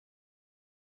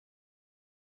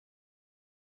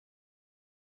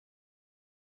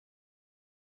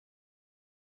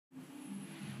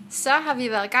Så har vi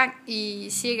været i gang i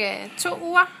cirka 2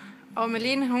 uger, og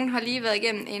Malene hun har lige været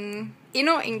igennem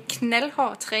endnu en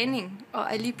knaldhård træning, og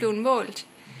er lige blevet målt,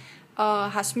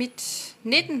 og har smidt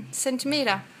 19 cm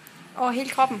over hele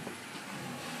kroppen.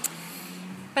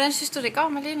 Hvordan synes du, det går,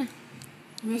 Malene?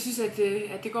 Jeg synes, at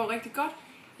det går rigtig godt.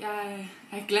 Jeg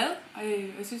er glad, og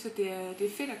jeg synes, at det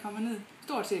er fedt at komme ned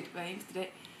stort set hver eneste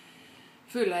dag.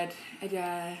 Jeg føler, at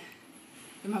jeg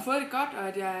har fået det godt, og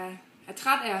at jeg er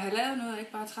træt af at have lavet noget, og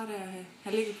ikke bare træt af at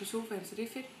have ligget på sofaen, så det er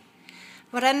fedt.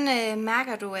 Hvordan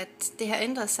mærker du, at det har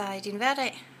ændret sig i din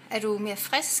hverdag? Er du mere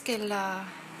frisk, eller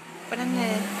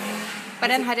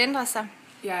hvordan har det ændret sig?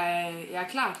 Jeg er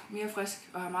klart mere frisk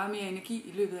og har meget mere energi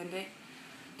i løbet af en dag.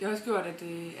 Det har også gjort,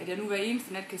 at jeg nu hver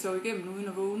eneste nat kan sove igennem uden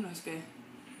at vågne og skal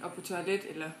op på toilet,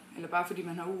 eller bare fordi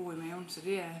man har uro i maven. Så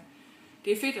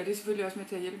det er fedt, og det er selvfølgelig også med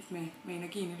til at hjælpe med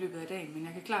energien i løbet af dagen. Men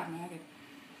jeg kan klart mærke,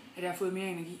 at jeg har fået mere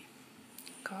energi.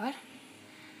 Godt.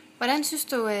 Hvordan synes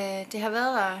du, det har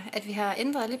været, at vi har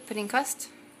ændret lidt på din kost?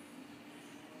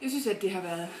 Jeg synes, at det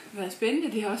har været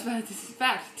spændende. Det har også været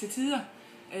svært til tider.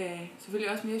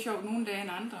 Selvfølgelig også mere sjovt nogle dage end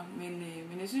andre.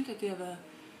 Men jeg synes, at det har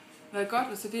været godt.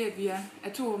 Og så det, at vi er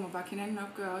 2 om at bakke hinanden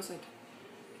op, gør også,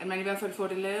 at man i hvert fald får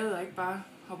det lavet, og ikke bare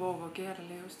hopper over, hvor gæret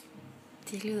er lavest.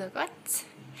 Det lyder godt.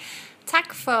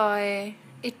 Tak for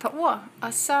et par ord,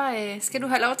 og så skal du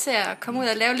have lov til at komme ud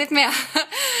og lave lidt mere.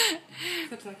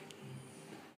 Så tak.